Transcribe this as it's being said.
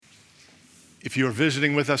If you are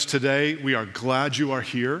visiting with us today, we are glad you are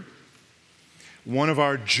here. One of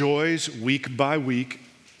our joys week by week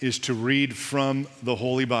is to read from the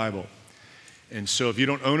Holy Bible. And so if you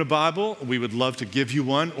don't own a Bible, we would love to give you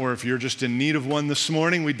one, or if you're just in need of one this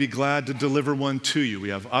morning, we'd be glad to deliver one to you. We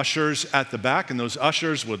have ushers at the back, and those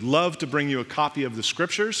ushers would love to bring you a copy of the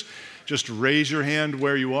Scriptures. Just raise your hand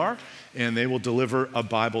where you are, and they will deliver a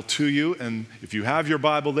Bible to you. And if you have your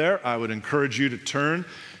Bible there, I would encourage you to turn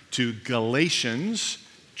to Galatians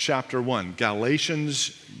chapter 1.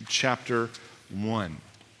 Galatians chapter 1.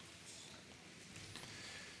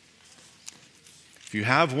 If you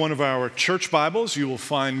have one of our church Bibles, you will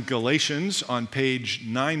find Galatians on page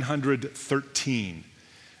 913.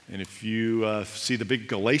 And if you see the big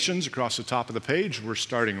Galatians across the top of the page, we're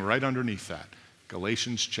starting right underneath that.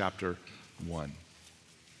 Galatians chapter 1.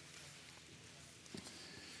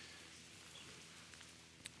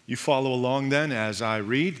 You follow along then as I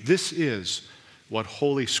read. This is what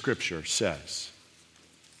Holy Scripture says.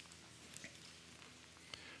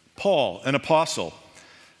 Paul, an apostle,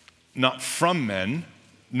 not from men,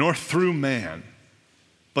 nor through man,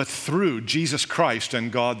 but through Jesus Christ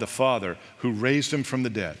and God the Father, who raised him from the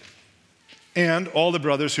dead, and all the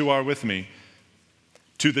brothers who are with me,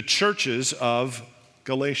 to the churches of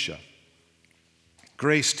Galatia.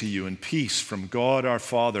 Grace to you and peace from God our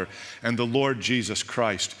Father and the Lord Jesus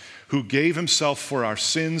Christ, who gave himself for our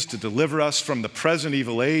sins to deliver us from the present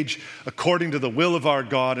evil age, according to the will of our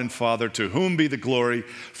God and Father, to whom be the glory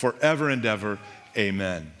forever and ever.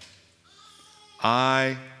 Amen.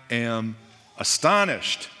 I am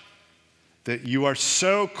astonished that you are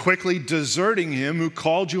so quickly deserting him who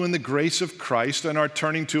called you in the grace of Christ and are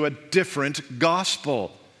turning to a different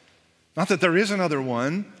gospel. Not that there is another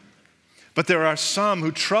one, but there are some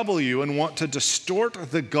who trouble you and want to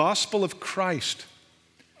distort the gospel of Christ.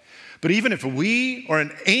 But even if we or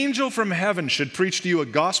an angel from heaven should preach to you a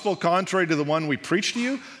gospel contrary to the one we preach to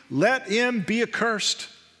you, let him be accursed.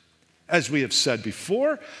 As we have said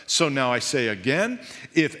before, so now I say again,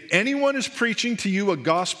 if anyone is preaching to you a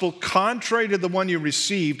gospel contrary to the one you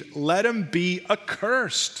received, let him be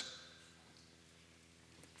accursed.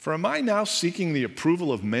 For am I now seeking the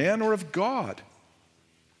approval of man or of God?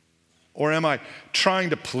 Or am I trying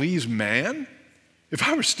to please man? If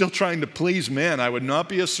I were still trying to please man, I would not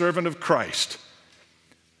be a servant of Christ.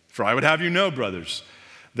 For I would have you know, brothers,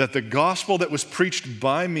 that the gospel that was preached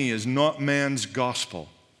by me is not man's gospel.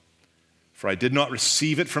 For I did not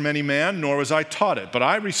receive it from any man, nor was I taught it, but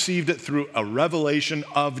I received it through a revelation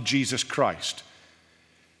of Jesus Christ.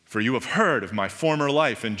 For you have heard of my former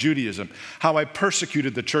life in Judaism, how I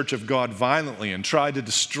persecuted the church of God violently and tried to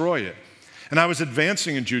destroy it. And I was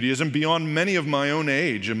advancing in Judaism beyond many of my own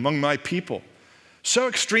age among my people. So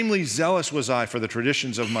extremely zealous was I for the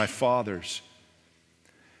traditions of my fathers.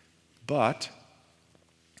 But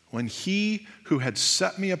when he who had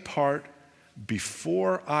set me apart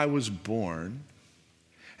before I was born,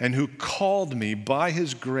 and who called me by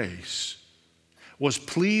his grace, was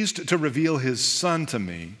pleased to reveal his Son to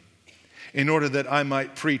me, in order that I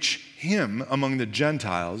might preach him among the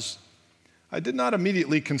Gentiles, I did not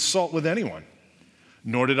immediately consult with anyone,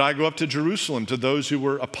 nor did I go up to Jerusalem to those who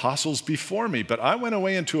were apostles before me, but I went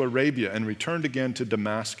away into Arabia and returned again to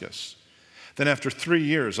Damascus. Then after 3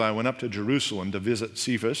 years I went up to Jerusalem to visit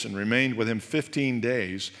Cephas and remained with him 15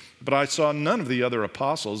 days, but I saw none of the other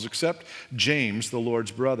apostles except James, the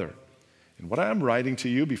Lord's brother. And what I am writing to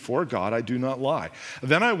you before God, I do not lie.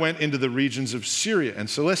 Then I went into the regions of Syria and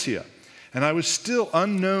Cilicia, and I was still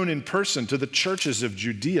unknown in person to the churches of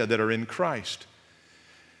Judea that are in Christ.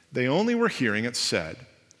 They only were hearing it said,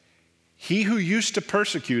 he who used to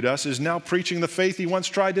persecute us is now preaching the faith he once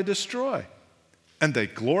tried to destroy. And they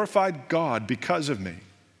glorified God because of me.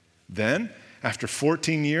 Then, after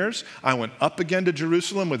 14 years, I went up again to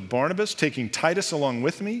Jerusalem with Barnabas, taking Titus along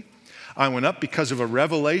with me. I went up because of a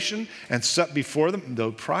revelation and set before them,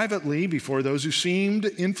 though privately before those who seemed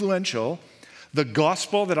influential, the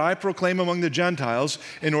gospel that I proclaim among the Gentiles,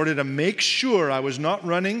 in order to make sure I was not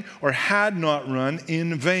running or had not run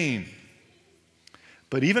in vain.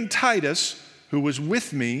 But even Titus, who was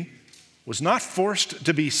with me, was not forced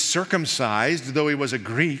to be circumcised, though he was a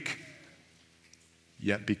Greek.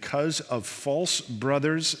 Yet because of false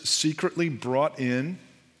brothers secretly brought in,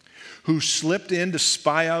 who slipped in to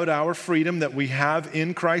spy out our freedom that we have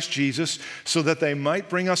in Christ Jesus, so that they might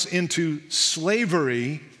bring us into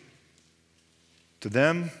slavery, to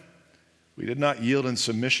them we did not yield in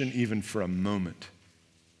submission even for a moment,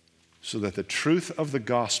 so that the truth of the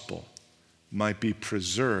gospel might be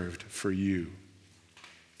preserved for you.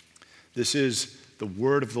 This is the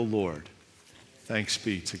word of the Lord. Thanks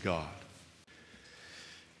be to God.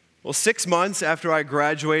 Well, 6 months after I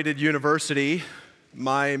graduated university,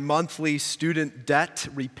 my monthly student debt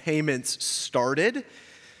repayments started,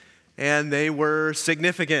 and they were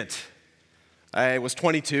significant. I was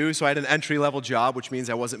 22, so I had an entry-level job, which means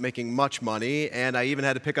I wasn't making much money, and I even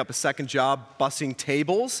had to pick up a second job bussing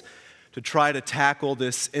tables to try to tackle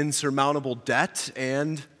this insurmountable debt,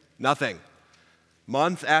 and nothing.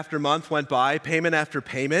 Month after month went by, payment after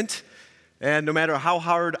payment, and no matter how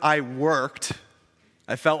hard I worked,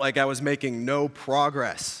 I felt like I was making no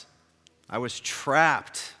progress. I was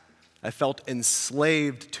trapped. I felt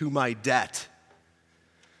enslaved to my debt.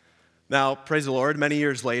 Now, praise the Lord, many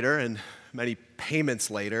years later and many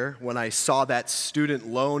payments later, when I saw that student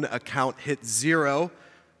loan account hit zero,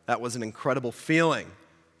 that was an incredible feeling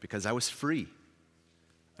because I was free.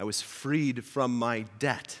 I was freed from my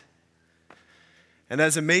debt. And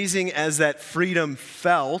as amazing as that freedom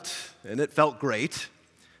felt, and it felt great,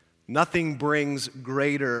 nothing brings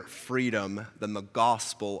greater freedom than the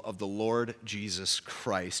gospel of the Lord Jesus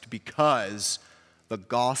Christ, because the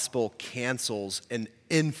gospel cancels an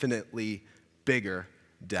infinitely bigger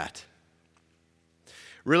debt.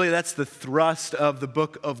 Really, that's the thrust of the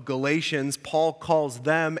book of Galatians. Paul calls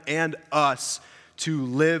them and us to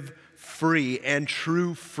live free, and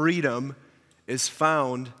true freedom is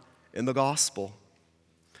found in the gospel.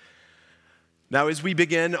 Now, as we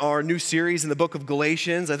begin our new series in the book of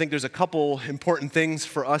Galatians, I think there's a couple important things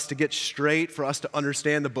for us to get straight, for us to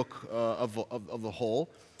understand the book of the whole.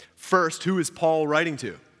 First, who is Paul writing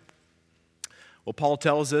to? Well, Paul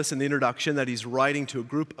tells us in the introduction that he's writing to a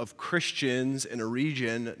group of Christians in a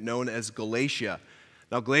region known as Galatia.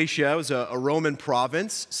 Now, Galatia was a Roman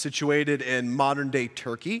province situated in modern-day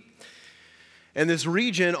Turkey. And this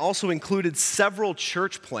region also included several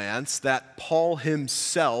church plants that Paul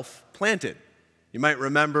himself planted. You might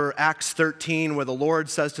remember Acts 13, where the Lord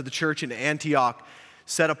says to the church in Antioch,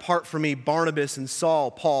 "Set apart for me Barnabas and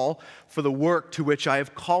Paul, for the work to which I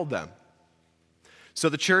have called them." So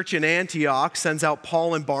the church in Antioch sends out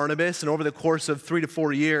Paul and Barnabas, and over the course of 3 to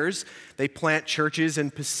 4 years, they plant churches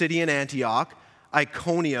in Pisidian Antioch,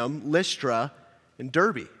 Iconium, Lystra, and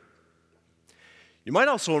Derbe. You might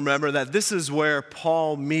also remember that this is where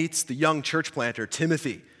Paul meets the young church planter,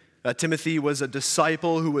 Timothy. Timothy was a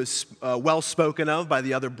disciple who was well spoken of by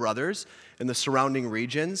the other brothers in the surrounding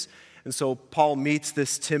regions. And so Paul meets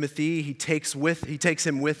this Timothy. He takes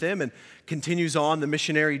him with him and continues on the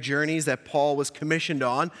missionary journeys that Paul was commissioned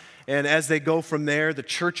on. And as they go from there, the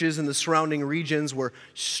churches in the surrounding regions were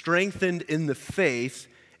strengthened in the faith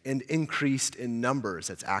and increased in numbers.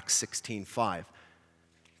 That's Acts 16:5.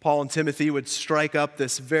 Paul and Timothy would strike up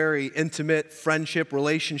this very intimate friendship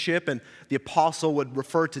relationship, and the apostle would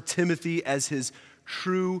refer to Timothy as his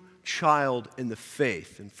true child in the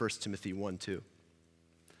faith in 1 Timothy 1:2.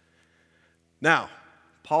 Now,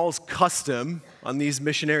 Paul's custom on these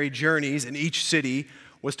missionary journeys in each city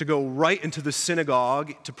was to go right into the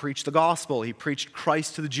synagogue to preach the gospel. He preached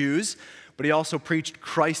Christ to the Jews, but he also preached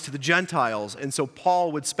Christ to the Gentiles. And so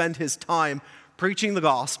Paul would spend his time preaching the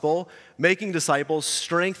gospel, making disciples,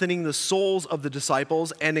 strengthening the souls of the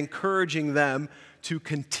disciples, and encouraging them to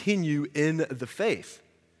continue in the faith.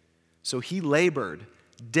 So he labored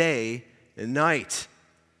day and night.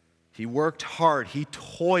 He worked hard. He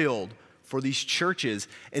toiled for these churches,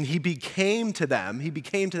 and he became to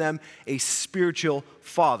them a spiritual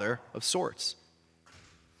father of sorts.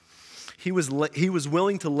 He was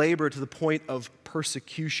willing to labor to the point of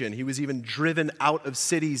persecution. He was even driven out of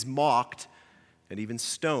cities, mocked, and even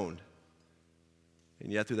stoned.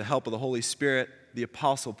 And yet, through the help of the Holy Spirit, the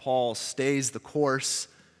Apostle Paul stays the course,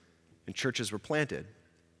 and churches were planted.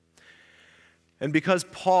 And because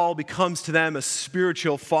Paul becomes to them a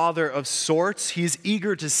spiritual father of sorts, he's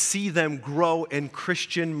eager to see them grow in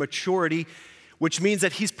Christian maturity, which means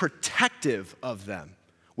that he's protective of them,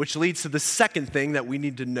 which leads to the second thing that we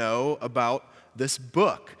need to know about this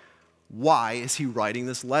book. Why is he writing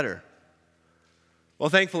this letter? Well,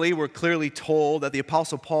 thankfully, we're clearly told that the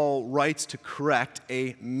Apostle Paul writes to correct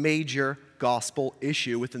a major gospel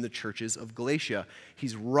issue within the churches of Galatia.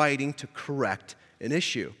 He's writing to correct an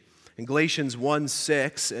issue. In Galatians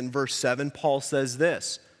 1:6 and verse 7, Paul says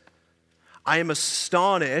this, "I am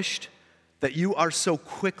astonished that you are so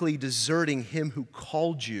quickly deserting him who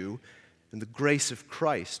called you in the grace of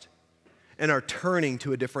Christ and are turning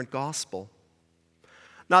to a different gospel.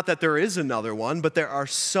 Not that there is another one, but there are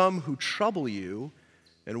some who trouble you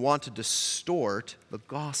and want to distort the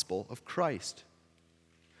gospel of Christ."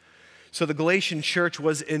 So the Galatian church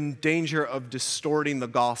was in danger of distorting the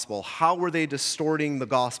gospel. How were they distorting the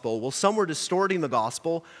gospel? Well, some were distorting the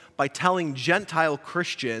gospel by telling Gentile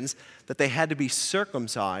Christians that they had to be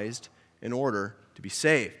circumcised in order to be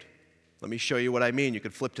saved. Let me show you what I mean. You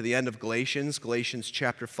could flip to the end of Galatians, Galatians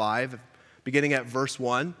chapter 5, beginning at verse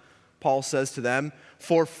 1. Paul says to them,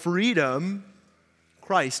 "For freedom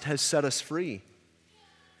Christ has set us free.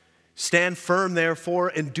 Stand firm, therefore,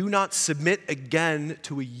 and do not submit again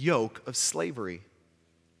to a yoke of slavery.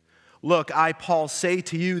 Look, I, Paul, say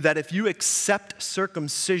to you that if you accept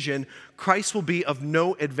circumcision, Christ will be of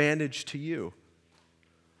no advantage to you.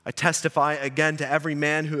 I testify again to every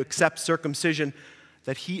man who accepts circumcision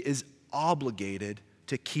that he is obligated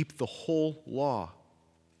to keep the whole law.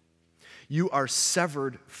 You are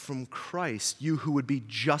severed from Christ, you who would be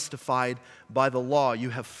justified by the law. You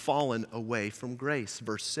have fallen away from grace."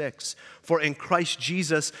 Verse 6, "For in Christ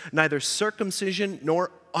Jesus neither circumcision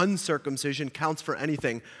nor uncircumcision counts for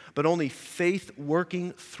anything, but only faith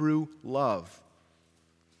working through love.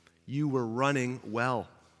 You were running well.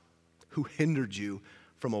 Who hindered you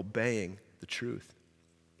from obeying the truth?"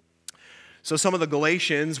 So some of the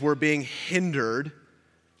Galatians were being hindered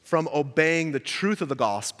from obeying the truth of the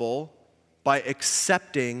gospel by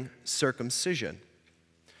accepting circumcision.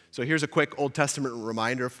 So here's a quick Old Testament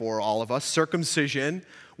reminder for all of us. Circumcision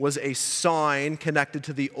was a sign connected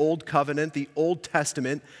to the Old Covenant, the Old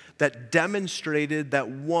Testament, that demonstrated that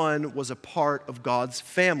one was a part of God's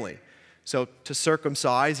family. So to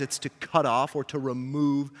circumcise, it's to cut off or to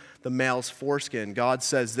remove the male's foreskin. God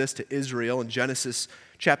says this to Israel in Genesis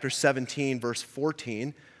chapter 17, verse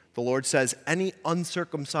 14. The Lord says, "Any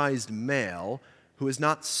uncircumcised male who is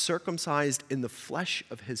not circumcised in the flesh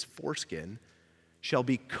of his foreskin shall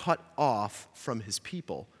be cut off from his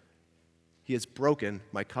people. He has broken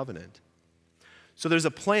my covenant." So there's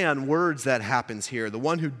a play on words that happens here. The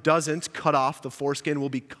one who doesn't cut off the foreskin will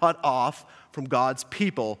be cut off from God's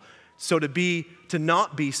people. So to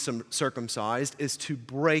not be circumcised is to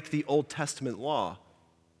break the Old Testament law.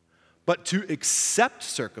 But to accept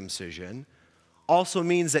circumcision also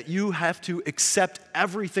means that you have to accept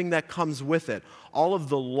everything that comes with it. All of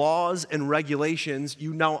the laws and regulations,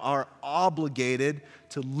 you now are obligated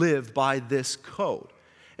to live by this code.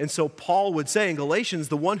 And so Paul would say in Galatians,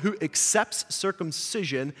 the one who accepts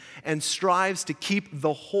circumcision and strives to keep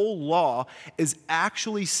the whole law is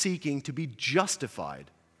actually seeking to be justified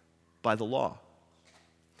by the law.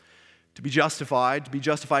 To be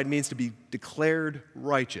justified means to be declared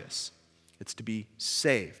righteous. It's to be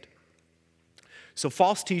saved. So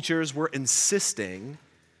false teachers were insisting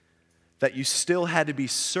that you still had to be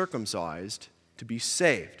circumcised to be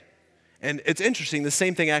saved. And it's interesting, the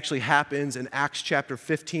same thing actually happens in Acts chapter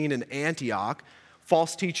 15 in Antioch.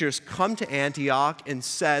 False teachers come to Antioch and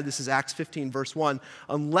said, this is Acts 15 verse 1,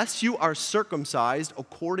 "Unless you are circumcised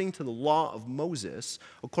according to the law of Moses,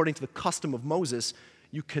 according to the custom of Moses,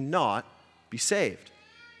 you cannot be saved."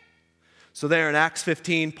 So there in Acts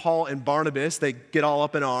 15, Paul and Barnabas, they get all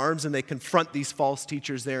up in arms and they confront these false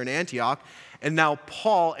teachers there in Antioch. And now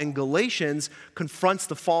Paul in Galatians confronts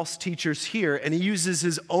the false teachers here, and he uses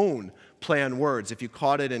his own play on words. If you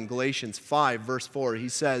caught it in Galatians 5, verse 4, he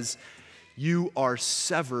says, "You are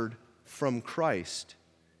severed from Christ,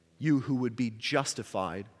 you who would be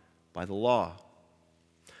justified by the law."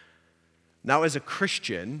 Now as a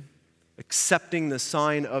Christian, accepting the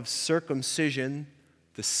sign of circumcision,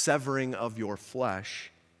 the severing of your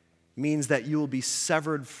flesh, means that you will be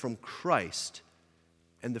severed from Christ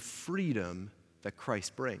and the freedom that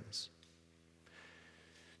Christ brings.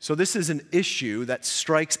 So this is an issue that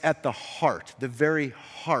strikes at the heart, the very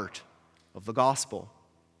heart of the gospel.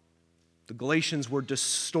 The Galatians were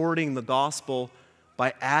distorting the gospel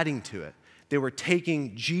by adding to it. They were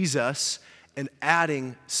taking Jesus and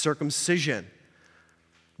adding circumcision.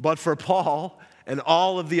 But for Paul and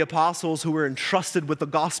all of the apostles who were entrusted with the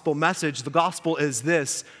gospel message, the gospel is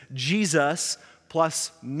this: Jesus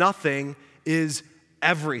plus nothing is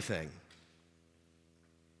everything.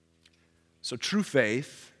 So true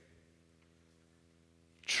faith,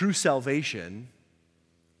 true salvation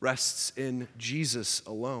rests in Jesus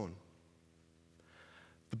alone.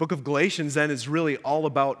 The book of Galatians then is really all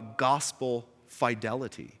about gospel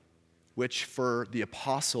fidelity, which for the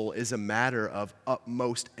apostle is a matter of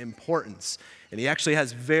utmost importance. And he actually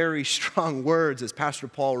has very strong words, as Pastor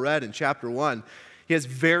Paul read in chapter 1. He has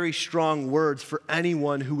very strong words for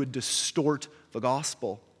anyone who would distort the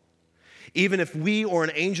gospel. "Even if we or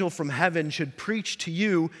an angel from heaven should preach to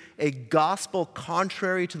you a gospel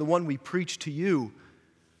contrary to the one we preach to you,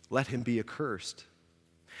 let him be accursed.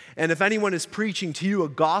 And if anyone is preaching to you a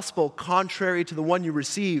gospel contrary to the one you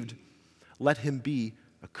received, let him be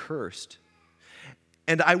accursed.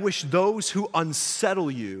 And I wish those who unsettle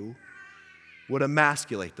you would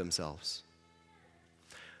emasculate themselves."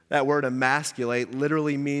 That word emasculate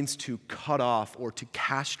literally means to cut off or to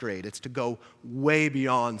castrate. It's to go way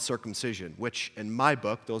beyond circumcision, which in my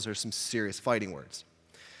book, those are some serious fighting words.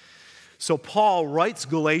 So Paul writes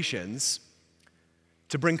Galatians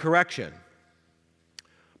to bring correction,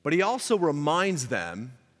 but he also reminds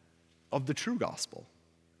them of the true gospel,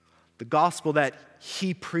 the gospel that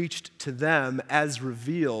he preached to them as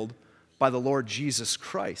revealed by the Lord Jesus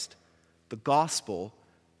Christ, the gospel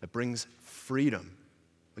that brings freedom.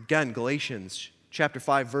 Again, Galatians chapter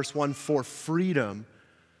 5, verse 1, for freedom,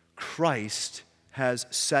 Christ has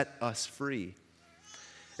set us free.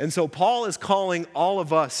 And so Paul is calling all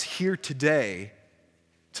of us here today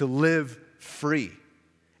to live free.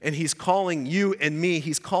 And he's calling you and me,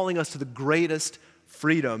 he's calling us to the greatest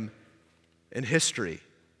freedom in history,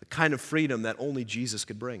 the kind of freedom that only Jesus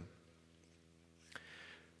could bring.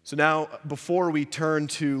 So now, before we turn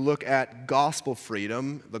to look at gospel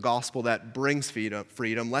freedom, the gospel that brings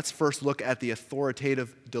freedom, let's first look at the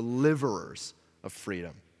authoritative deliverers of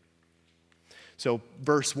freedom. So,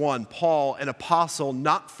 verse 1, Paul, an apostle,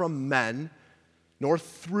 not from men, nor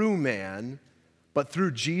through man, but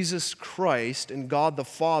through Jesus Christ and God the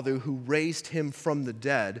Father who raised him from the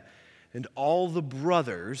dead, and all the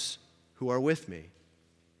brothers who are with me.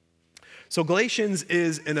 So Galatians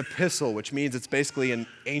is an epistle, which means it's basically an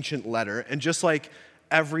ancient letter. And just like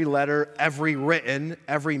every letter,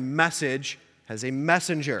 every message has a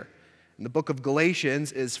messenger. And the book of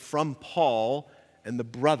Galatians is from Paul and the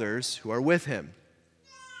brothers who are with him.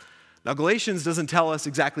 Now, Galatians doesn't tell us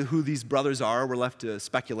exactly who these brothers are. We're left to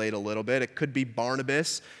speculate a little bit. It could be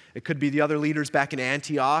Barnabas. It could be the other leaders back in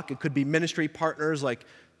Antioch. It could be ministry partners like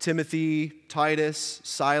Timothy, Titus,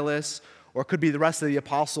 Silas, or it could be the rest of the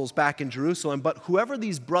apostles back in Jerusalem. But whoever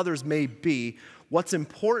these brothers may be, what's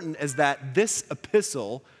important is that this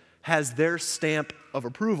epistle has their stamp of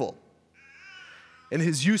approval. And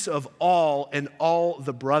his use of all and all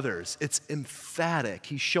the brothers, it's emphatic.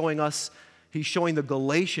 He's showing the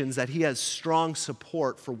Galatians that he has strong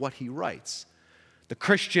support for what he writes. The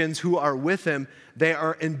Christians who are with him, they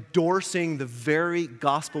are endorsing the very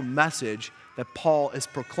gospel message that Paul is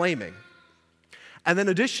proclaiming. And then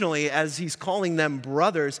additionally, as he's calling them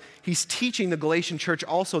brothers, he's teaching the Galatian church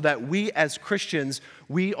also that we as Christians,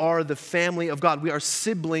 we are the family of God. We are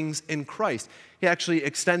siblings in Christ. He actually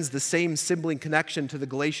extends the same sibling connection to the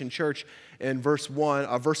Galatian church in verse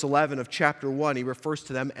 11 of chapter 1. He refers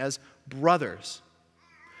to them as brothers.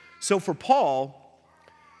 So for Paul,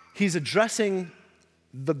 he's addressing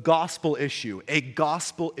the gospel issue,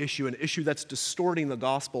 an issue that's distorting the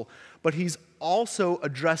gospel, but he's also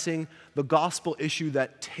addressing the gospel issue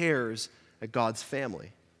that tears at God's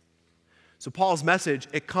family. So Paul's message,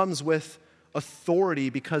 it comes with authority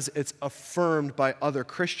because it's affirmed by other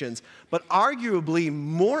Christians, but arguably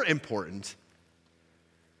more important,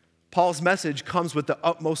 Paul's message comes with the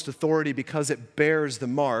utmost authority because it bears the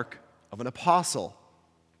mark of an apostle.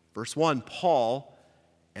 Verse 1, Paul,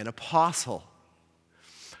 an apostle.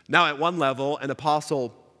 Now, at one level, an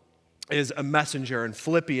apostle is a messenger. In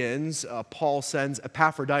Philippians, Paul sends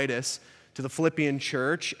Epaphroditus to the Philippian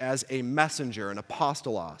church as a messenger, an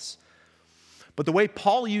apostolos. But the way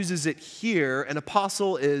Paul uses it here, an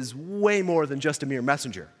apostle is way more than just a mere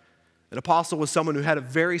messenger. An apostle was someone who had a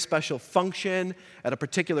very special function at a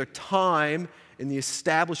particular time in the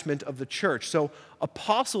establishment of the church. So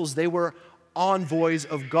apostles, they were envoys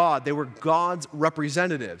of God. They were God's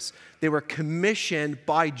representatives. They were commissioned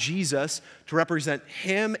by Jesus to represent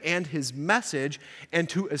him and his message and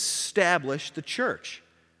to establish the church.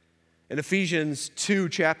 In Ephesians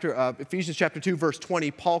chapter 2, verse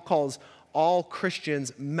 20, Paul calls all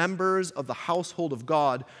Christians members of the household of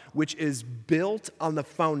God, which is built on the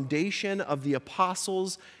foundation of the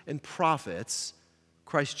apostles and prophets,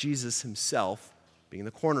 Christ Jesus himself being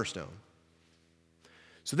the cornerstone.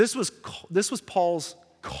 So this was Paul's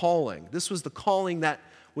calling. This was the calling that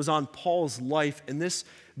was on Paul's life, and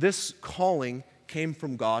this calling came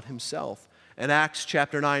from God himself. In Acts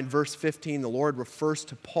chapter 9, verse 15, the Lord refers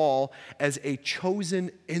to Paul as a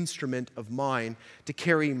chosen instrument of mine to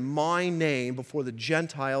carry my name before the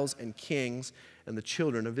Gentiles and kings and the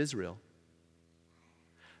children of Israel.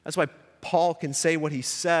 That's why Paul can say what he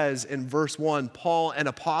says in verse 1, Paul, an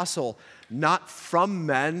apostle, not from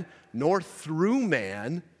men, nor through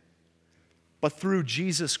man, but through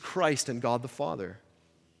Jesus Christ and God the Father.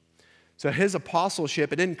 So his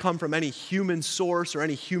apostleship, it didn't come from any human source or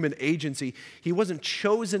any human agency. He wasn't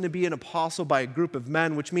chosen to be an apostle by a group of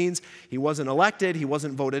men, which means he wasn't elected, he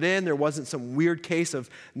wasn't voted in, there wasn't some weird case of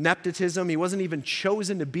nepotism. He wasn't even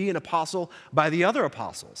chosen to be an apostle by the other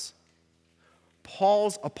apostles.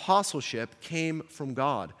 Paul's apostleship came from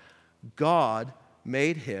God. God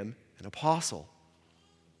made him an apostle.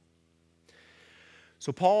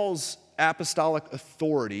 So Paul's apostolic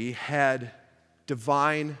authority had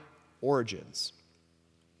divine origins.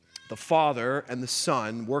 The Father and the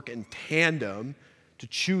Son work in tandem to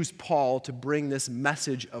choose Paul to bring this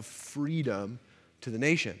message of freedom to the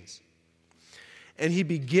nations. And he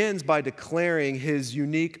begins by declaring his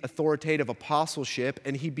unique authoritative apostleship,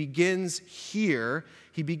 and he begins here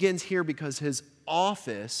because his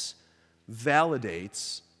office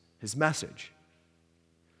validates his message.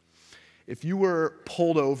 If you were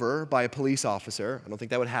pulled over by a police officer, I don't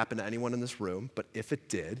think that would happen to anyone in this room, but if it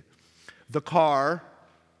did, the car,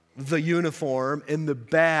 the uniform, and the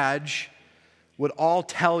badge would all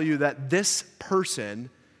tell you that this person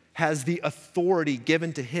has the authority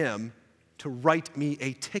given to him to write me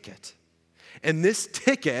a ticket. And this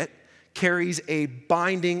ticket carries a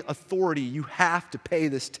binding authority. You have to pay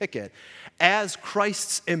this ticket. As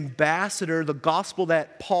Christ's ambassador, the gospel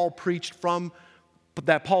that Paul preached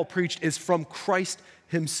is from Christ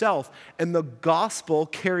himself. And the gospel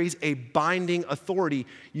carries a binding authority.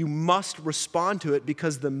 You must respond to it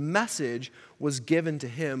because the message was given to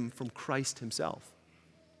him from Christ himself.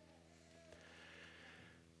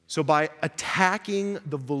 So by attacking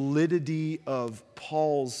the validity of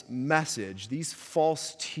Paul's message, these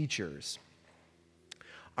false teachers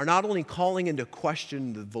are not only calling into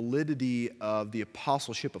question the validity of the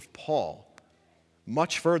apostleship of Paul,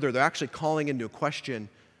 much further, they're actually calling into question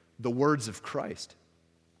the words of Christ.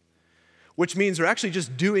 Which means they're actually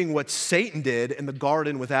just doing what Satan did in the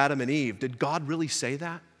garden with Adam and Eve. Did God really say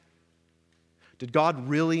that? Did God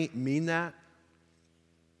really mean that?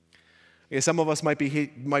 Some of us might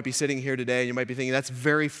be sitting here today and you might be thinking, that's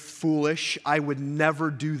very foolish. I would never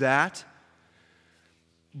do that.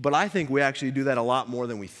 But I think we actually do that a lot more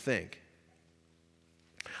than we think.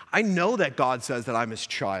 I know that God says that I'm his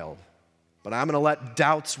child, but I'm going to let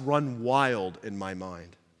doubts run wild in my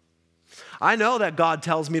mind. I know that God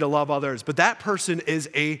tells me to love others, but that person is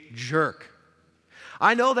a jerk.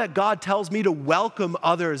 I know that God tells me to welcome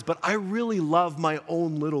others, but I really love my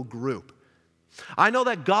own little group. I know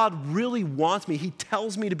that God really wants me. He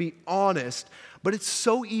tells me to be honest, but it's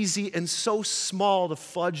so easy and so small to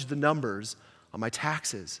fudge the numbers on my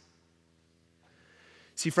taxes.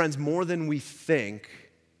 See, friends, more than we think,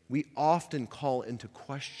 we often call into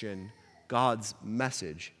question God's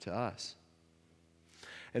message to us.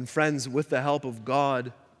 And friends, with the help of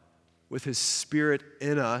God, with his Spirit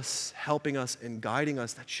in us, helping us and guiding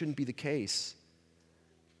us, that shouldn't be the case.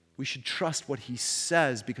 We should trust what he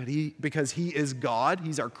says because he is God,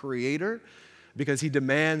 he's our creator, because he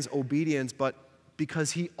demands obedience, but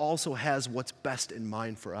because he also has what's best in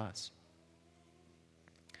mind for us.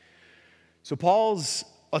 So Paul's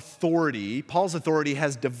authority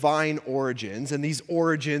has divine origins, and these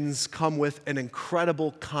origins come with an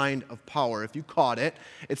incredible kind of power. If you caught it,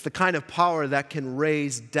 it's the kind of power that can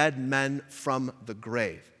raise dead men from the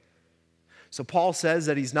grave. So Paul says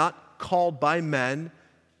that he's not called by men,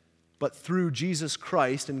 but through Jesus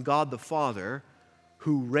Christ and God the Father,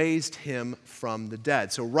 who raised him from the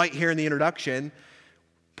dead. So right here in the introduction,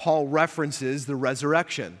 Paul references the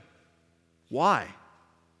resurrection. Why?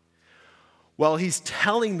 Well, he's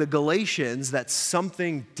telling the Galatians that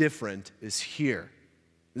something different is here.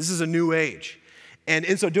 This is a new age. And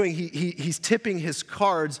in so doing, he's tipping his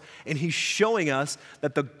cards and he's showing us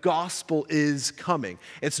that the gospel is coming.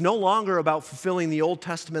 It's no longer about fulfilling the Old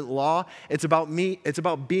Testament law. It's about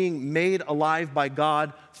being made alive by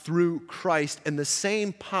God through Christ. And the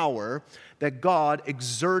same power that God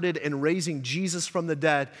exerted in raising Jesus from the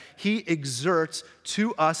dead, he exerts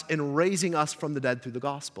to us in raising us from the dead through the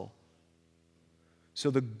gospel.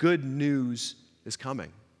 So the good news is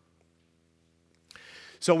coming.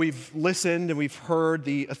 So we've listened and we've heard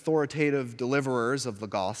the authoritative deliverers of the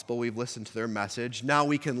gospel. We've listened to their message. Now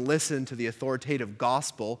we can listen to the authoritative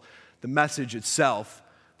gospel, the message itself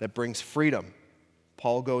that brings freedom.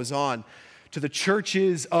 Paul goes on, to the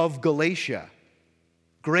churches of Galatia,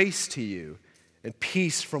 grace to you and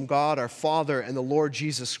peace from God our Father and the Lord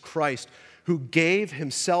Jesus Christ, who gave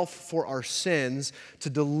himself for our sins to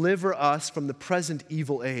deliver us from the present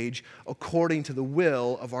evil age according to the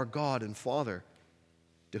will of our God and Father,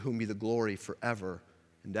 to whom be the glory forever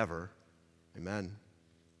and ever. Amen.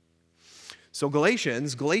 So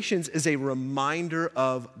Galatians is a reminder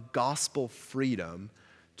of gospel freedom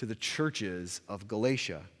to the churches of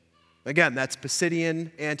Galatia. Again, that's Pisidian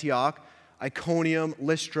Antioch, Iconium,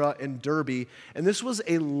 Lystra, and Derbe. And this was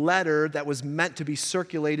a letter that was meant to be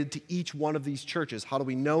circulated to each one of these churches. How do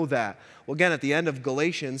we know that? Well, again, at the end of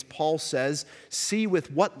Galatians, Paul says, see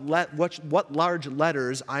with what large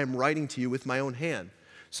letters I am writing to you with my own hand.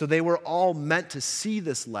 So they were all meant to see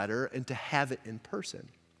this letter and to have it in person.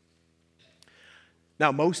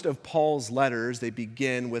 Now, most of Paul's letters, they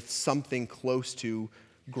begin with something close to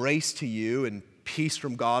grace to you and peace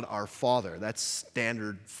from God our Father. That's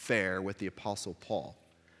standard fare with the Apostle Paul.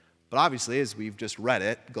 But obviously, as we've just read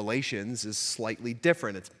it, Galatians is slightly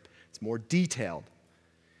different. It's more detailed.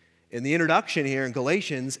 In the introduction here in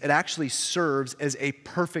Galatians, it actually serves as a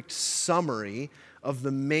perfect summary of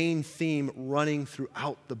the main theme running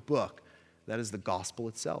throughout the book. That is the gospel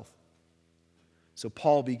itself. So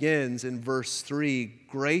Paul begins in verse 3,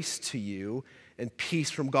 grace to you and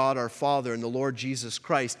peace from God our Father and the Lord Jesus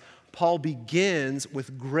Christ. Paul begins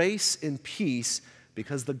with grace and peace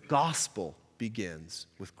because the gospel begins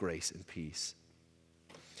with grace and peace.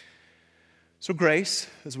 So grace,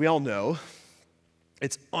 as we all know,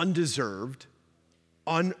 it's undeserved,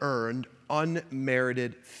 unearned,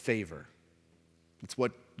 unmerited favor. It's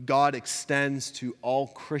what God extends to all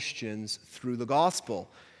Christians through the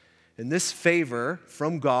gospel. And this favor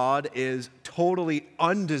from God is totally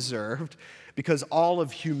undeserved because all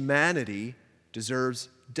of humanity deserves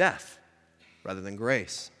death rather than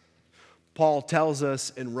grace. Paul tells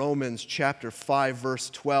us in Romans chapter 5, verse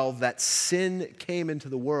 12, that sin came into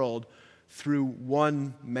the world through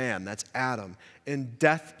one man, that's Adam, and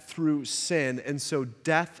death through sin. And so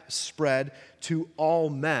death spread to all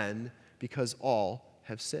men because all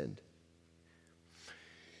have sinned.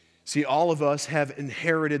 See, all of us have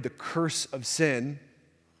inherited the curse of sin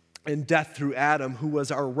and death through Adam, who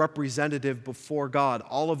was our representative before God.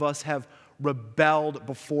 All of us have rebelled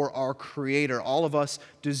before our Creator. All of us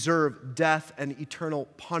deserve death and eternal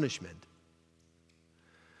punishment.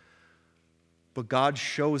 But God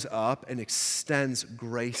shows up and extends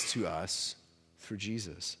grace to us through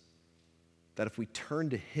Jesus. That if we turn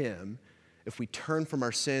to Him, if we turn from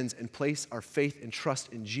our sins and place our faith and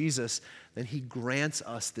trust in Jesus, then He grants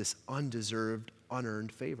us this undeserved,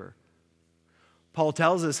 unearned favor. Paul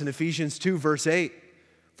tells us in Ephesians 2, verse 8,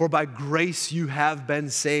 for by grace you have been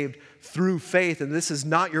saved through faith, and this is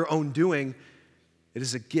not your own doing, it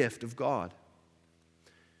is a gift of God.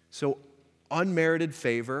 So, unmerited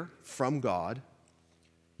favor from God,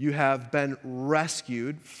 you have been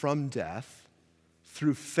rescued from death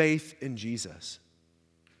through faith in Jesus.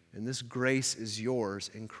 And this grace is yours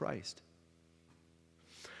in Christ.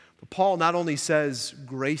 But Paul not only says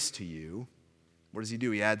grace to you, what does he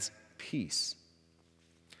do? He adds peace.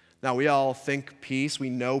 Now, we all think peace, we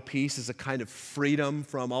know peace is a kind of freedom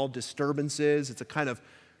from all disturbances. It's a kind of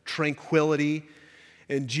tranquility.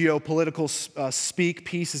 In geopolitical speak,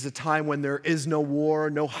 peace is a time when there is no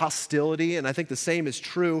war, no hostility. And I think the same is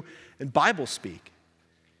true in Bible speak.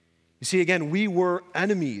 You see, again, we were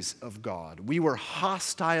enemies of God. We were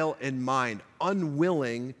hostile in mind,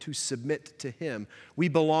 unwilling to submit to Him. We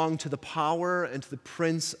belonged to the power and to the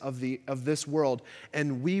prince of this world,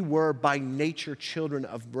 and we were by nature children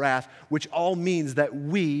of wrath, which all means that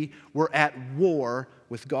we were at war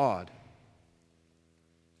with God.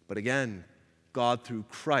 But again, God through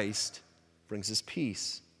Christ brings us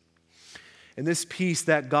peace. And this peace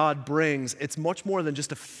that God brings, it's much more than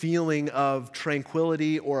just a feeling of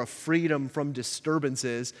tranquility or a freedom from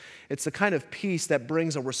disturbances. It's the kind of peace that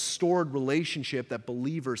brings a restored relationship that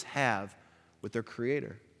believers have with their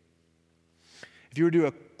Creator. If you were to do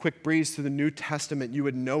a quick breeze through the New Testament, you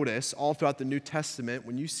would notice all throughout the New Testament,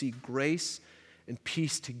 when you see grace and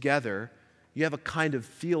peace together, you have a kind of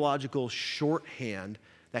theological shorthand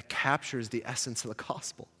that captures the essence of the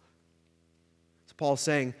gospel. So Paul's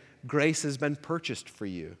saying, grace has been purchased for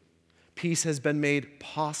you. Peace has been made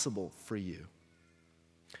possible for you.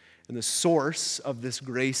 And the source of this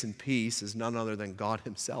grace and peace is none other than God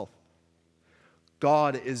Himself.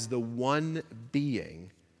 God is the one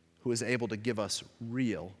being who is able to give us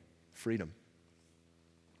real freedom.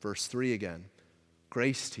 Verse 3 again,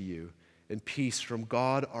 grace to you and peace from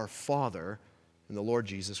God our Father and the Lord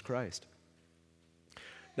Jesus Christ.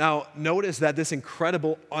 Now, notice that this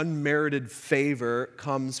incredible unmerited favor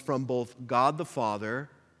comes from both God the Father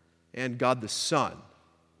and God the Son.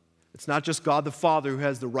 It's not just God the Father who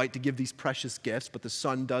has the right to give these precious gifts, but the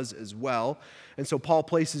Son does as well. And so Paul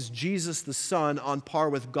places Jesus the Son on par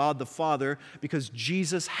with God the Father because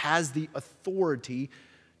Jesus has the authority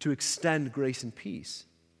to extend grace and peace.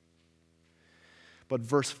 But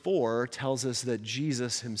verse 4 tells us that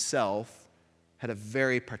Jesus Himself had a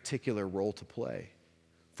very particular role to play.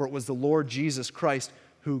 For it was the Lord Jesus Christ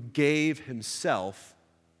who gave Himself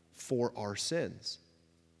for our sins.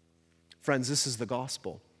 Friends, this is the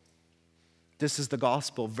gospel. This is the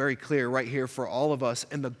gospel, very clear right here for all of us.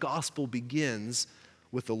 And the gospel begins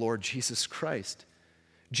with the Lord Jesus Christ.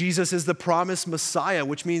 Jesus is the promised Messiah,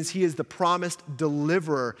 which means he is the promised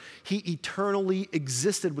deliverer. He eternally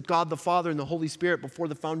existed with God the Father and the Holy Spirit before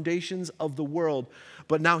the foundations of the world.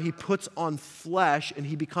 But now he puts on flesh and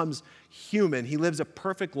he becomes human. He lives a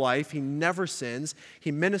perfect life. He never sins.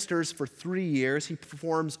 He ministers for 3 years. He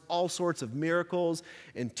performs all sorts of miracles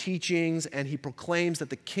and teachings, and he proclaims that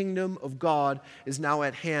the kingdom of God is now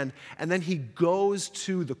at hand. And then he goes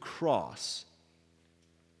to the cross.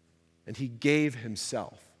 And he gave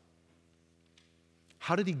himself.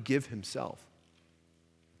 How did he give himself?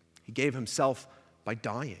 He gave himself by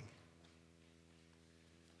dying.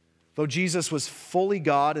 Though Jesus was fully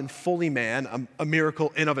God and fully man, a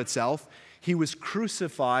miracle in of itself, he was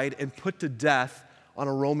crucified and put to death on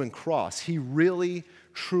a Roman cross. He really,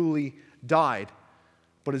 truly died.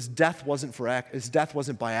 But his death wasn't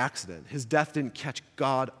by accident. His death didn't catch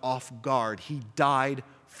God off guard. He died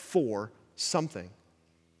for something.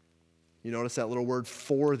 You notice that little word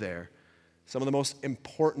 "for" there. Some of the most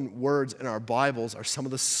important words in our Bibles are some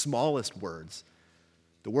of the smallest words.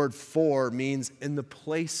 The word "for" means in the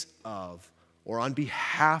place of or on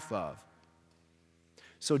behalf of.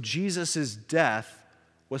 So Jesus' death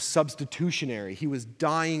was substitutionary. He was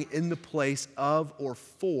dying in the place of or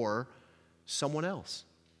for someone else.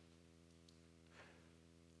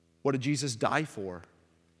 What did Jesus die for?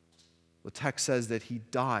 The text says that he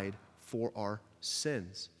died for our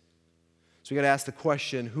sins. So we got to ask the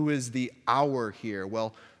question, who is the "our" here?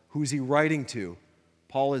 Well, who's he writing to?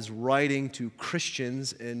 Paul is writing to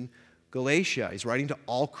Christians in Galatia. He's writing to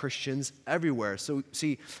all Christians everywhere. So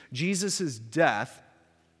see, Jesus' death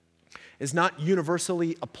is not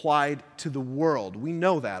universally applied to the world. We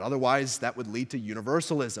know that. Otherwise, that would lead to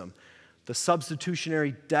universalism. The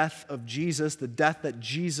substitutionary death of Jesus, the death that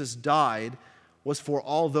Jesus died, was for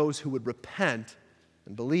all those who would repent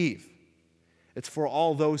and believe. It's for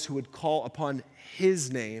all those who would call upon his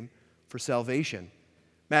name for salvation.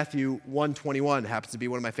 Matthew 1:21 happens to be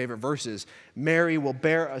one of my favorite verses. Mary will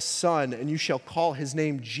bear a son, and you shall call his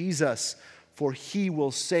name Jesus, for he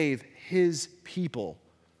will save his people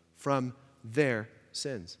from their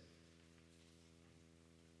sins.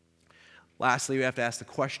 Lastly, we have to ask the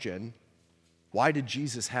question, why did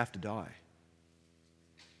Jesus have to die?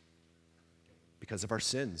 Because of our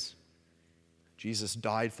sins. Jesus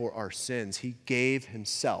died for our sins. He gave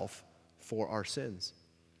himself for our sins.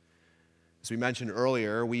 As we mentioned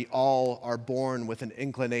earlier, we all are born with an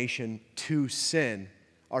inclination to sin.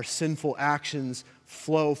 Our sinful actions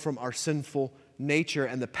flow from our sinful nature,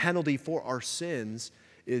 and the penalty for our sins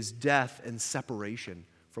is death and separation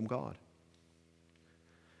from God.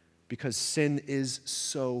 Because sin is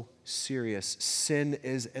so serious. Sin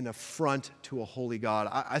is an affront to a holy God.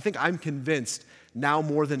 I think I'm convinced now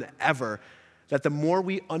more than ever that the more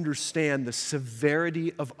we understand the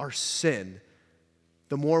severity of our sin,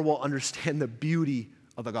 the more we'll understand the beauty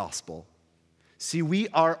of the gospel. See, we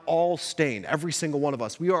are all stained, every single one of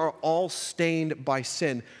us. We are all stained by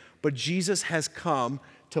sin, but Jesus has come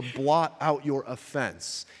to blot out your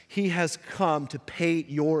offense. He has come to pay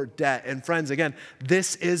your debt. And friends, again,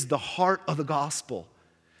 this is the heart of the gospel.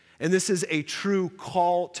 And this is a true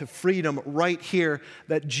call to freedom right here,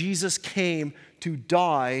 that Jesus came to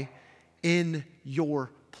die in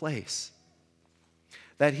your place.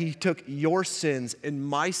 That he took your sins and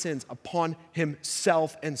my sins upon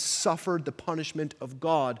himself and suffered the punishment of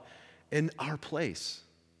God in our place.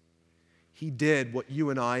 He did what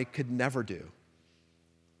you and I could never do.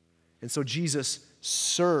 And so Jesus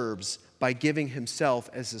serves by giving himself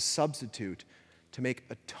as a substitute to make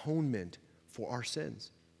atonement for our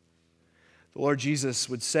sins. The Lord Jesus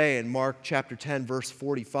would say in Mark chapter 10, verse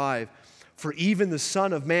 45, "For even the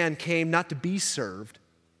Son of Man came not to be served,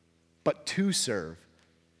 but to serve,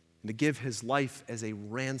 and to give his life as a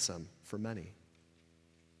ransom for many."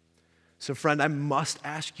 So friend, I must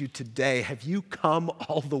ask you today, have you come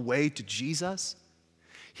all the way to Jesus?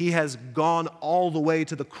 He has gone all the way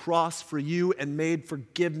to the cross for you and made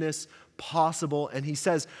forgiveness possible. And he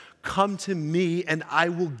says, "Come to me and I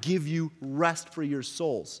will give you rest for your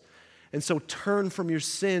souls." And so turn from your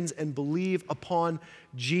sins and believe upon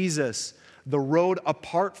Jesus. The road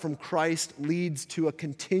apart from Christ leads to a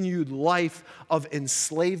continued life of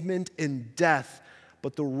enslavement and death.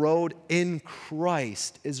 But the road in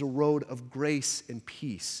Christ is a road of grace and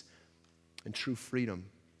peace and true freedom.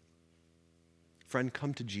 Friend,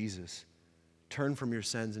 come to Jesus. Turn from your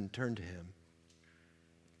sins and turn to him.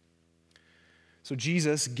 So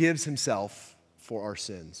Jesus gives himself for our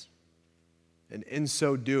sins. And in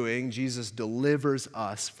so doing, Jesus delivers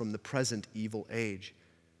us from the present evil age.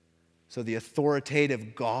 So the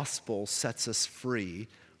authoritative gospel sets us free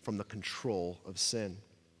from the control of sin.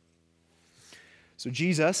 So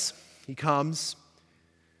Jesus, he comes,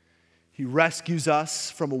 he rescues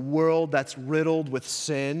us from a world that's riddled with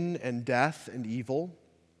sin and death and evil.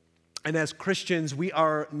 And as Christians, we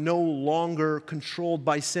are no longer controlled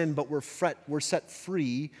by sin, but we're set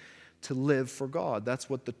free to live for God. That's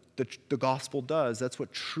what the gospel does. That's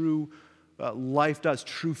what true life does,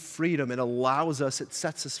 true freedom. It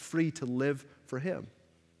sets us free to live for him.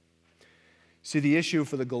 See, the issue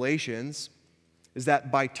for the Galatians is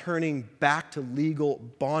that by turning back to legal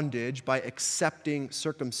bondage, by accepting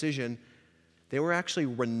circumcision, they were actually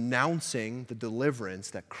renouncing the deliverance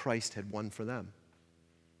that Christ had won for them.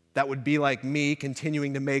 That would be like me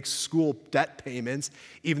continuing to make school debt payments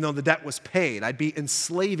even though the debt was paid. I'd be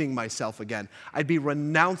enslaving myself again. I'd be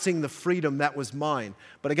renouncing the freedom that was mine.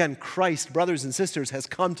 But again, Christ, brothers and sisters, has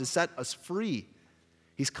come to set us free.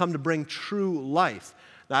 He's come to bring true life.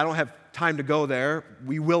 Now, I don't have time to go there.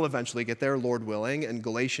 We will eventually get there, Lord willing. In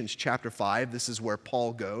Galatians chapter 5, this is where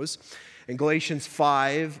Paul goes. In Galatians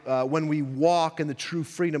 5, when we walk in the true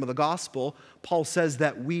freedom of the gospel, Paul says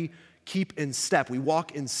that we keep in step. We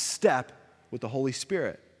walk in step with the Holy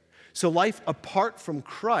Spirit. So life apart from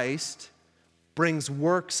Christ brings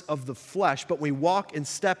works of the flesh, but when we walk in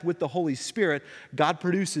step with the Holy Spirit, God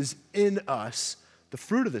produces in us the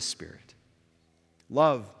fruit of the Spirit.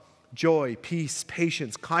 Love, joy, peace,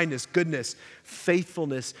 patience, kindness, goodness,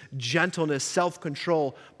 faithfulness, gentleness,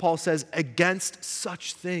 self-control. Paul says, against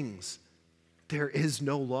such things there is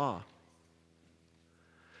no law.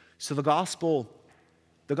 So the gospel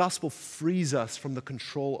frees us from the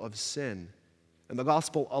control of sin. And the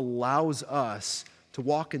gospel allows us to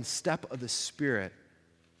walk in step of the Spirit,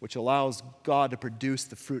 which allows God to produce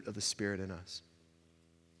the fruit of the Spirit in us.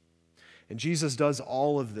 And Jesus does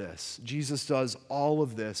all of this. Jesus does all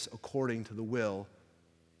of this according to the will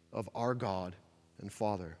of our God and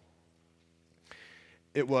Father.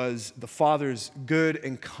 It was the Father's good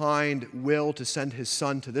and kind will to send his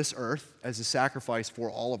Son to this earth as a sacrifice for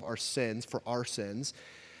all of our sins,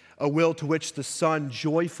 a will to which the Son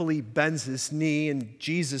joyfully bends his knee. And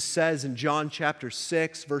Jesus says in John chapter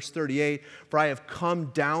 6, verse 38, "For I have come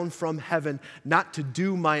down from heaven not to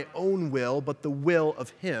do my own will, but the will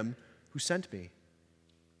of him who sent me."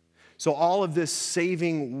 So all of this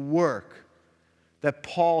saving work that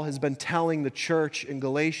Paul has been telling the church in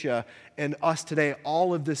Galatia and us today,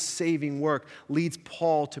 all of this saving work leads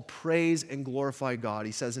Paul to praise and glorify God.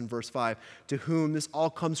 He says in verse 5, "To whom," this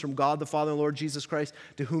all comes from God the Father and Lord Jesus Christ,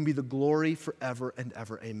 "to whom be the glory forever and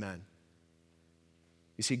ever. Amen."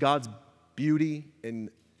 You see, God's beauty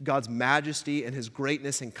and God's majesty and his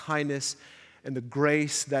greatness and kindness and the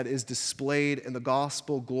grace that is displayed in the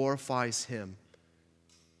gospel glorifies him.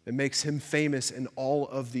 It makes him famous in all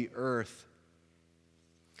of the earth.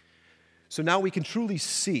 So now we can truly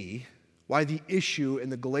see why the issue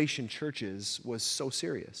in the Galatian churches was so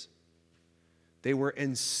serious. They were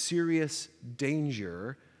in serious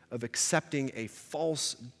danger of accepting a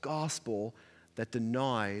false gospel that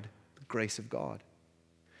denied the grace of God.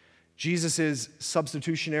 Jesus'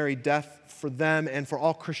 substitutionary death for them and for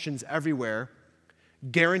all Christians everywhere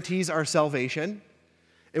guarantees our salvation.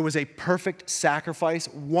 It was a perfect sacrifice,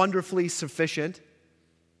 wonderfully sufficient.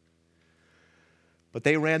 But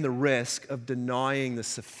they ran the risk of denying the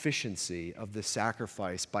sufficiency of the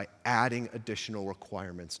sacrifice by adding additional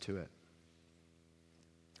requirements to it.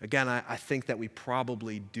 Again, I think that we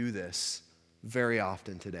probably do this very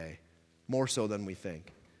often today, more so than we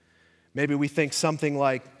think. Maybe we think something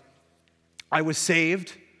like, I was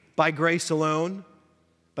saved by grace alone,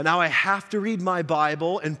 but now I have to read my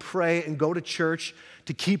Bible and pray and go to church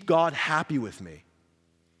to keep God happy with me.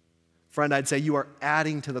 Friend, I'd say you are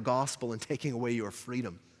adding to the gospel and taking away your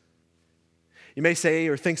freedom. You may say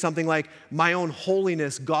or think something like, my own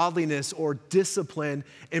holiness, godliness, or discipline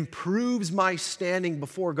improves my standing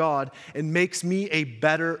before God and makes me a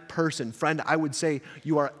better person. Friend, I would say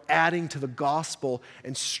you are adding to the gospel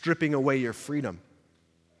and stripping away your freedom.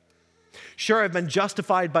 Sure, I've been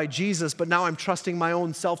justified by Jesus, but now I'm trusting my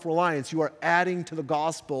own self-reliance. You are adding to the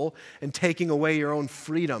gospel and taking away your own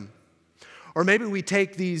freedom. Or maybe we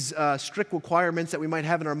take these strict requirements that we might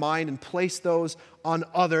have in our mind and place those on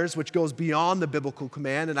others, which goes beyond the biblical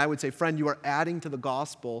command. And I would say, friend, you are adding to the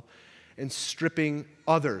gospel and stripping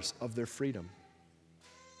others of their freedom.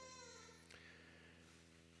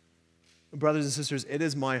 Brothers and sisters, it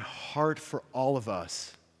is my heart for all of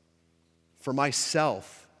us, for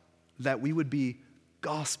myself, that we would be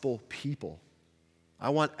gospel people. I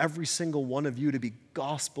want every single one of you to be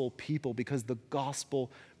gospel people because the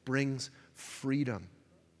gospel brings freedom.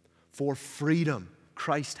 For freedom,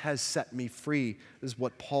 Christ has set me free, is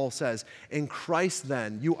what Paul says. In Christ,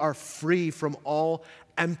 then, you are free from all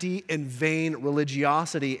empty and vain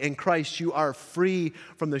religiosity. In Christ, you are free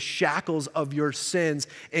from the shackles of your sins.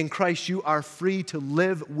 In Christ, you are free to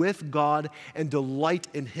live with God and delight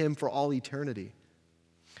in Him for all eternity.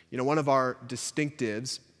 You know, one of our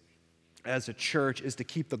distinctives as a church is to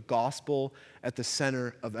keep the gospel at the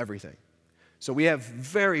center of everything. So we have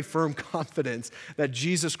very firm confidence that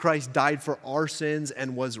Jesus Christ died for our sins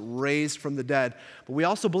and was raised from the dead. But we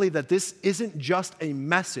also believe that this isn't just a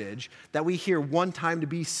message that we hear one time to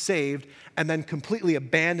be saved and then completely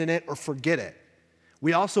abandon it or forget it.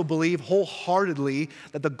 We also believe wholeheartedly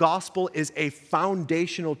that the gospel is a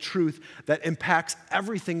foundational truth that impacts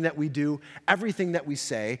everything that we do, everything that we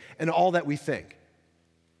say, and all that we think.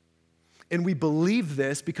 And we believe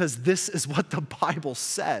this because this is what the Bible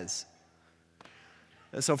says.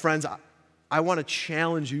 And so, friends, I want to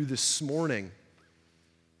challenge you this morning.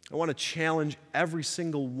 I want to challenge every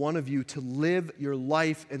single one of you to live your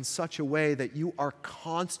life in such a way that you are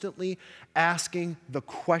constantly asking the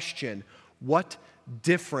question, what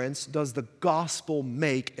difference does the gospel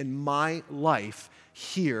make in my life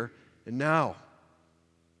here and now?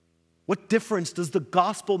 What difference does the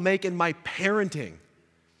gospel make in my parenting?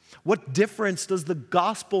 What difference does the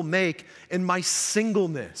gospel make in my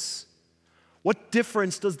singleness? What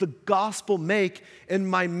difference does the gospel make in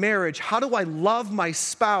my marriage? How do I love my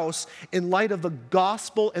spouse in light of the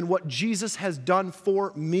gospel and what Jesus has done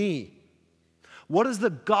for me? What does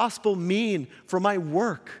the gospel mean for my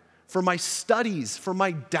work, for my studies, for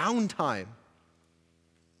my downtime?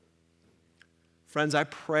 Friends, I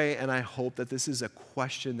pray and I hope that this is a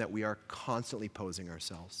question that we are constantly posing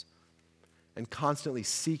ourselves and constantly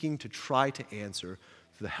seeking to try to answer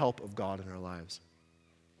through the help of God in our lives.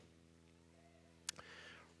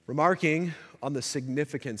 Remarking on the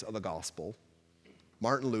significance of the gospel,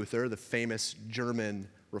 Martin Luther, the famous German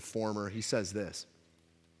reformer, he says this: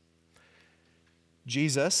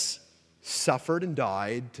 Jesus suffered and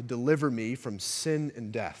died to deliver me from sin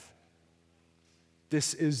and death.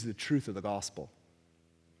 This is the truth of the gospel.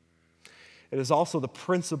 It is also the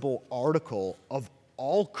principal article of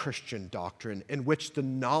all Christian doctrine in which the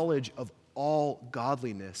knowledge of all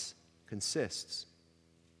godliness consists.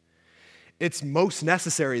 It's most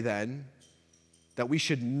necessary, then, that we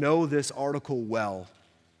should know this article well,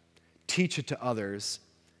 teach it to others,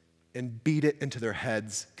 and beat it into their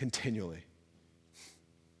heads continually.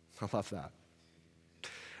 I love that.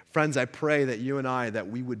 Friends, I pray that you and I, that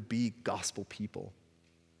we would be gospel people.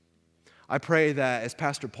 I pray that, as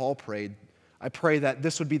Pastor Paul prayed, I pray that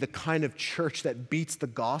this would be the kind of church that beats the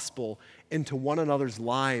gospel into one another's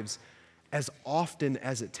lives as often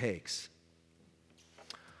as it takes.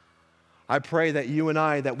 I pray that you and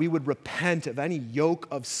I, that we would repent of any yoke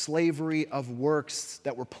of slavery of works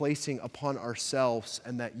that we're placing upon ourselves,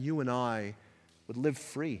 and that you and I would live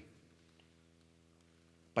free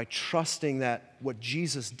by trusting that what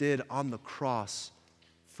Jesus did on the cross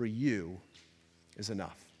for you is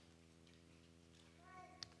enough.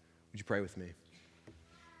 Would you pray with me?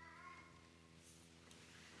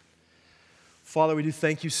 Father, we do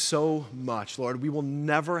thank you so much, Lord. We will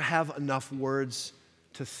never have enough words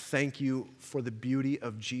to thank you for the beauty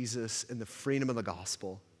of Jesus and the freedom of the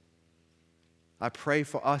gospel. I pray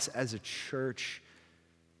for us as a church,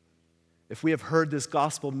 if we have heard this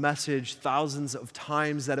gospel message thousands of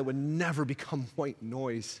times, that it would never become white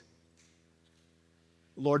noise.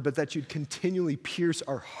 Lord, but that you'd continually pierce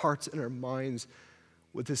our hearts and our minds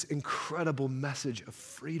with this incredible message of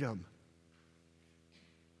freedom.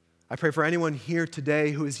 I pray for anyone here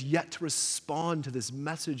today who is yet to respond to this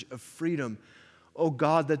message of freedom. Oh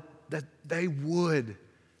God, that they would,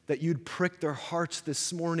 that you'd prick their hearts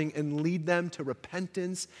this morning and lead them to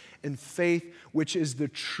repentance and faith, which is the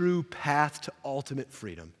true path to ultimate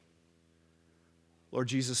freedom. Lord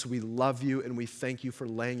Jesus, we love you and we thank you for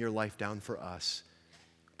laying your life down for us.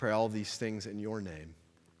 I pray all these things in your name.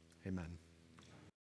 Amen.